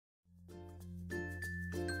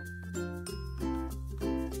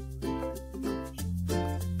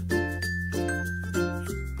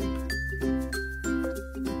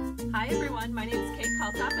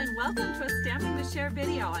Kalthoff and welcome to a Stamping to Share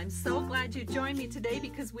video. I'm so glad you joined me today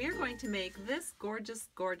because we're going to make this gorgeous,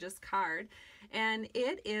 gorgeous card. And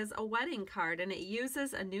it is a wedding card and it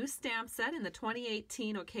uses a new stamp set in the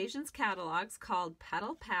 2018 Occasions catalogs called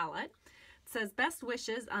Petal palette. It says best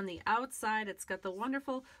wishes on the outside. It's got the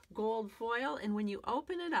wonderful gold foil, and when you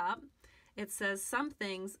open it up, it says some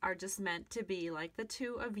things are just meant to be, like the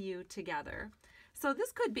two of you together. So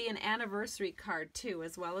this could be an anniversary card too,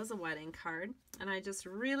 as well as a wedding card, and I just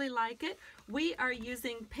really like it. We are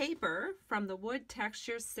using paper from the Wood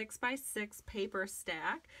Textures 6x6 paper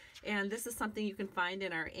stack, and this is something you can find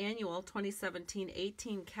in our annual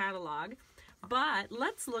 2017-18 catalog. But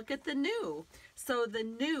let's look at the new. So the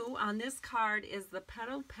new on this card is the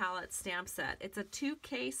Petal palette stamp set. It's a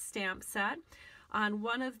 2-case stamp set. On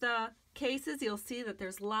one of the cases, you'll see that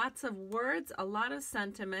there's lots of words, a lot of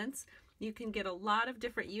sentiments. You can get a lot of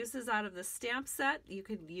different uses out of the stamp set. You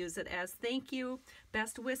could use it as thank you,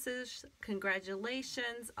 best wishes,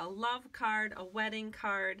 congratulations, a love card, a wedding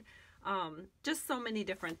card, just so many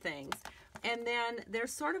different things. And then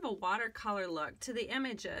there's sort of a watercolor look to the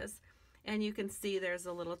images. And you can see there's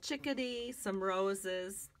a little chickadee, some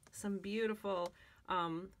roses, some beautiful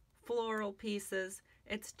floral pieces.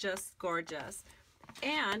 It's just gorgeous.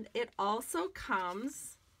 And it also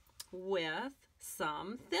comes with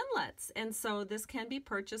some Thinlits, and so this can be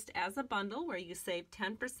purchased as a bundle where you save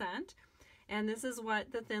 10%, and this is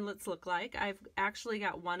what the Thinlits look like. I've actually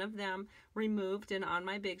got one of them removed and on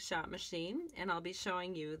my Big Shot machine, and I'll be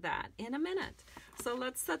showing you that in a minute. So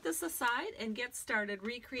let's set this aside and get started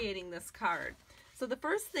recreating this card. So the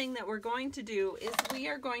first thing that we're going to do is we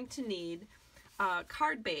are going to need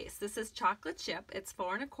card base. This is chocolate chip. It's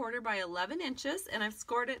 4 1/4 by 11 inches, and I've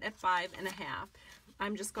scored it at 5 1/2.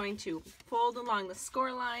 I'm just going to fold along the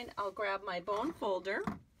score line. I'll grab my bone folder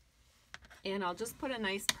and I'll just put a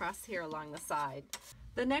nice press here along the side.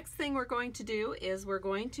 The next thing we're going to do is we're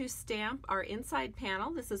going to stamp our inside panel.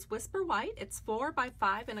 This is Whisper White. It's 4 by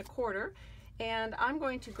 5 1/4, and I'm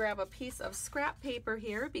going to grab a piece of scrap paper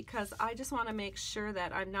here because I just want to make sure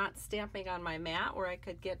that I'm not stamping on my mat where I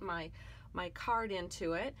could get my card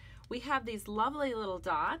into it. We have these lovely little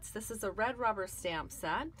dots. This is a red rubber stamp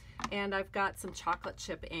set, and I've got some chocolate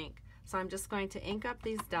chip ink. So I'm just going to ink up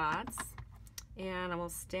these dots, and I will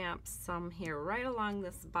stamp some here right along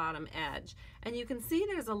this bottom edge. And you can see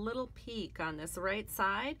there's a little peak on this right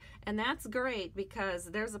side, and that's great because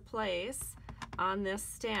there's a place on this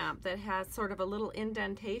stamp that has sort of a little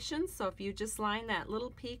indentation. So if you just line that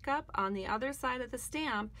little peak up on the other side of the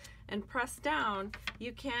stamp and press down,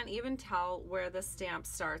 you can't even tell where the stamp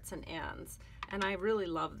starts and ends. And I really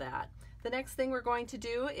love that. The next thing we're going to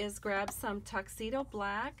do is grab some tuxedo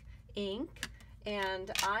black ink, and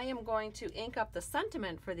I am going to ink up the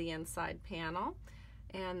sentiment for the inside panel,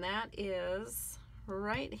 and that is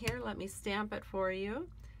right here. Let me stamp it for you.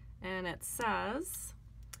 And it says,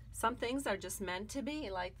 some things are just meant to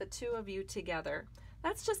be, like the two of you together.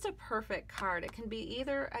 That's just a perfect card. It can be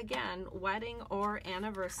either, again, wedding or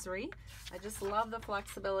anniversary. I just love the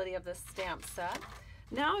flexibility of this stamp set.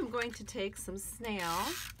 Now I'm going to take some snail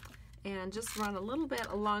and just run a little bit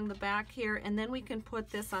along the back here, and then we can put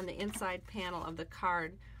this on the inside panel of the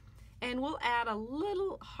card. And we'll add a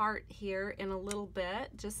little heart here in a little bit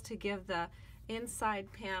just to give the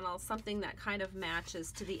inside panel something that kind of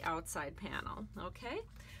matches to the outside panel, okay?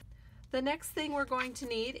 The next thing we're going to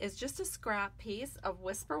need is just a scrap piece of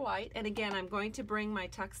Whisper White, and again I'm going to bring my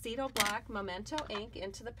tuxedo black Memento ink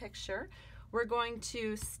into the picture. We're going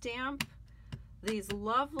to stamp these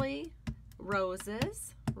lovely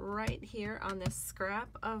roses right here on this scrap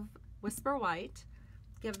of Whisper White.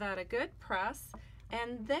 Give that a good press,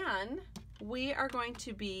 and then we are going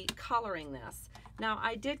to be coloring this. Now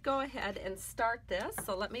I did go ahead and start this,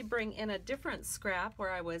 so let me bring in a different scrap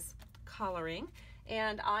where I was coloring.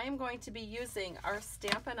 And I am going to be using our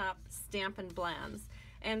Stampin' Up Stampin' Blends.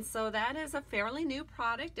 And so that is a fairly new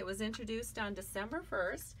product. It was introduced on December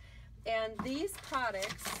 1st. And these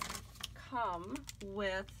products come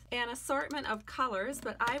with an assortment of colors,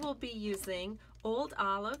 but I will be using Old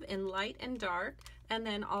Olive in light and dark, and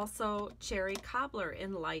then also Cherry Cobbler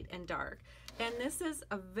in light and dark. And this is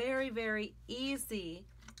a very, very easy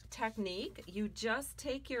technique. You just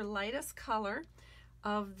take your lightest color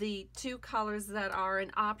of the two colors that are an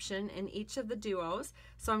option in each of the duos.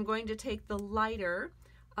 So I'm going to take the lighter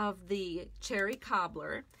of the Cherry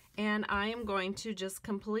Cobbler, and I am going to just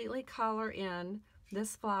completely color in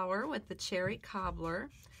this flower with the Cherry Cobbler.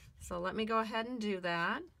 So let me go ahead and do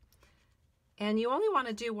that. And you only want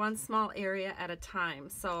to do one small area at a time.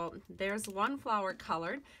 So there's one flower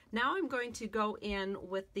colored. Now I'm going to go in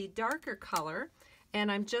with the darker color,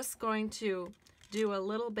 and I'm just going to do a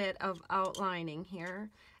little bit of outlining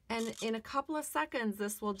here. And in a couple of seconds,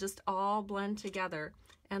 this will just all blend together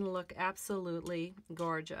and look absolutely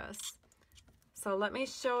gorgeous. So let me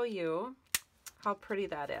show you how pretty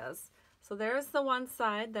that is. So there's the one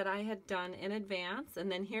side that I had done in advance,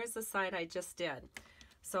 and then here's the side I just did.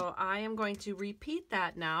 So I am going to repeat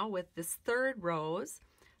that now with this third rose.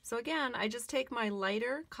 So again, I just take my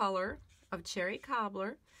lighter color of cherry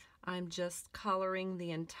cobbler. I'm just coloring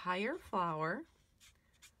the entire flower,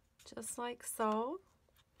 just like so.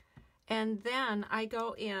 And then I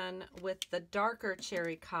go in with the darker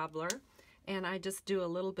cherry cobbler, and I just do a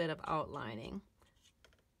little bit of outlining.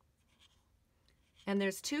 And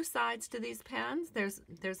there's two sides to these pens.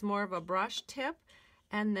 There's more of a brush tip,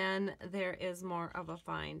 and then there is more of a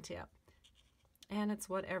fine tip. And it's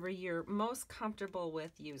whatever you're most comfortable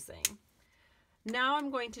with using. Now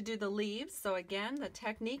I'm going to do the leaves. So again, the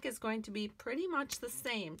technique is going to be pretty much the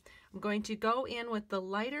same. I'm going to go in with the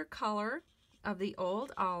lighter color of the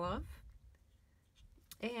old olive,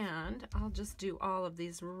 and I'll just do all of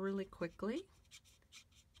these really quickly.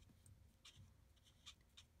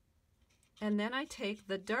 And then I take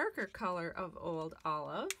the darker color of old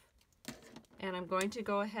olive, and I'm going to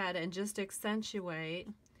go ahead and just accentuate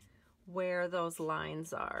where those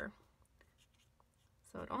lines are.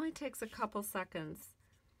 So it only takes a couple seconds,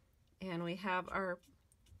 and we have our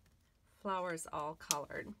flowers all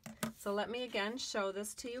colored. So let me again show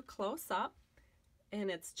this to you close up, and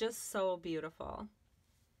it's just so beautiful.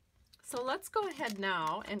 So let's go ahead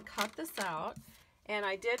now and cut this out. And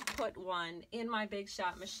I did put one in my Big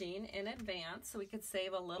Shot machine in advance so we could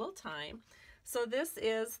save a little time. So this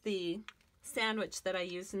is the sandwich that I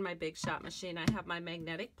use in my Big Shot machine. I have my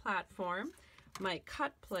magnetic platform, my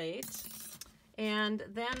cut plate, and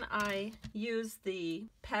then I use the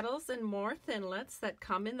Petals and More Thinlits that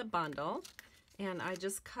come in the bundle, and I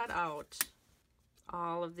just cut out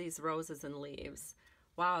all of these roses and leaves.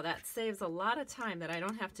 Wow, that saves a lot of time that I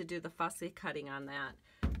don't have to do the fussy cutting on that.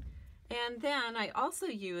 And then I also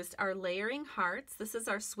used our layering hearts. This is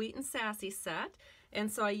our Sweet and Sassy set.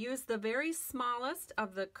 And so I used the very smallest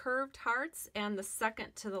of the curved hearts and the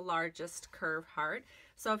second to the largest curved heart.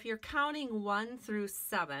 So if you're counting 1 through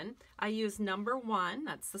 7, I use number 1,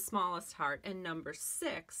 that's the smallest heart, and number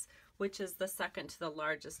 6, which is the second to the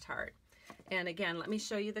largest heart. And again, let me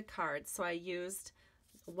show you the cards. So I used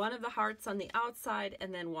one of the hearts on the outside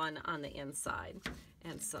and then one on the inside.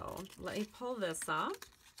 And so let me pull this up.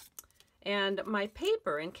 And my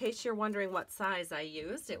paper, in case you're wondering what size I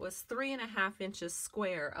used, it was 3.5 inches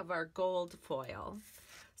square of our gold foil.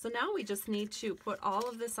 So now we just need to put all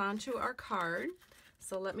of this onto our card.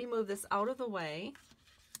 So let me move this out of the way.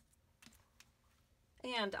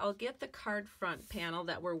 And I'll get the card front panel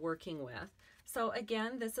that we're working with. So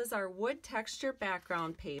again, this is our wood texture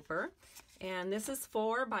background paper. And this is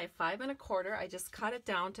 4 by 5 1/4. I just cut it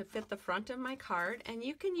down to fit the front of my card. And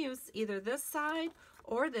you can use either this side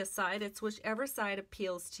or this side. It's whichever side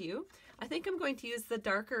appeals to you. I think I'm going to use the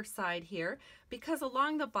darker side here because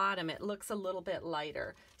along the bottom it looks a little bit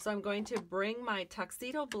lighter. So I'm going to bring my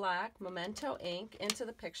Tuxedo Black Memento ink into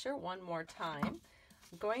the picture one more time.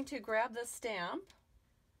 I'm going to grab the stamp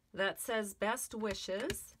that says Best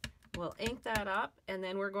Wishes. We'll ink that up, and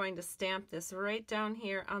then we're going to stamp this right down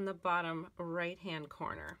here on the bottom right-hand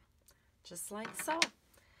corner, just like so.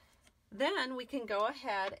 Then we can go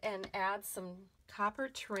ahead and add some copper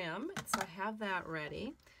trim. So I have that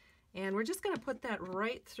ready. And we're just going to put that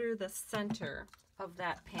right through the center of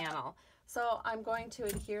that panel. So I'm going to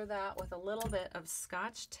adhere that with a little bit of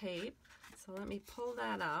Scotch tape. So let me pull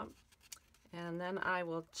that up, and then I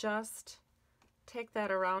will just take that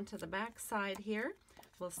around to the back side here.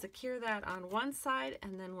 We'll secure that on one side,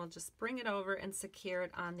 and then we'll just bring it over and secure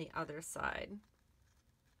it on the other side.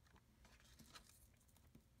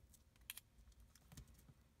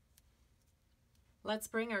 Let's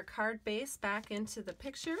bring our card base back into the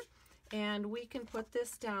picture, and we can put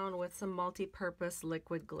this down with some multi-purpose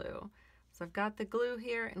liquid glue. So I've got the glue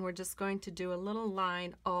here, and we're just going to do a little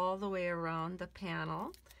line all the way around the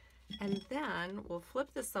panel, and then we'll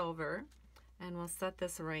flip this over and we'll set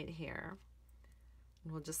this right here.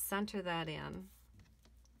 We'll just center that in.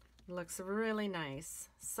 It looks really nice.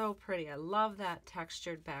 So pretty. I love that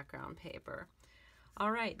textured background paper.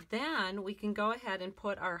 All right, then we can go ahead and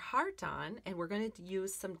put our heart on, and we're going to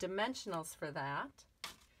use some dimensionals for that.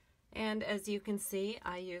 And as you can see,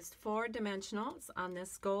 I used 4 dimensionals on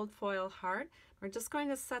this gold foil heart. We're just going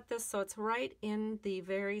to set this so it's right in the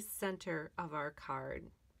very center of our card.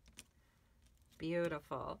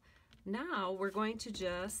 Beautiful. Now we're going to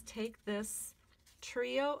just take this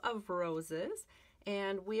trio of roses,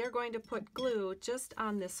 And we are going to put glue just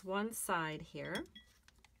on this one side here.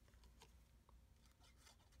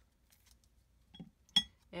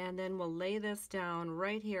 And then we'll lay this down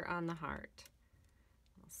right here on the heart.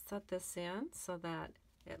 We'll set this in so that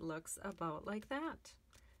it looks about like that.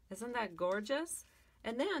 Isn't that gorgeous?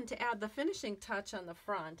 And then to add the finishing touch on the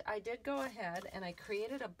front, I did go ahead and I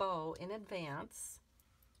created a bow in advance.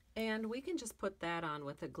 And we can just put that on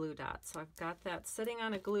with a glue dot. So I've got that sitting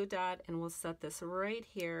on a glue dot, and we'll set this right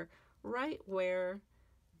here, right where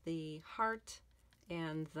the heart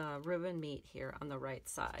and the ribbon meet here on the right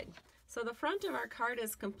side. So the front of our card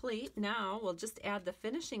is complete. Now we'll just add the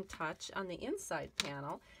finishing touch on the inside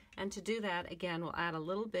panel. And to do that, again, we'll add a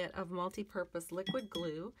little bit of multi-purpose liquid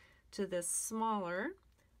glue to this smaller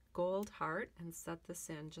gold heart and set this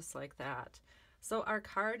in just like that. So our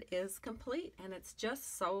card is complete, and it's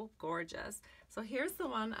just so gorgeous. So here's the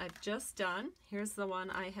one I've just done. Here's the one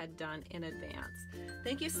I had done in advance.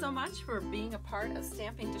 Thank you so much for being a part of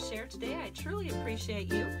Stamping to Share today. I truly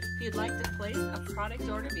appreciate you. If you'd like to place a product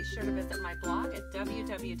order, be sure to visit my blog at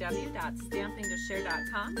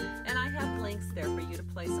www.stampingtoshare.com, and I have links there for you to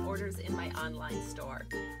place orders in my online store.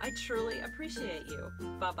 I truly appreciate you.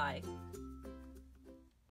 Bye-bye.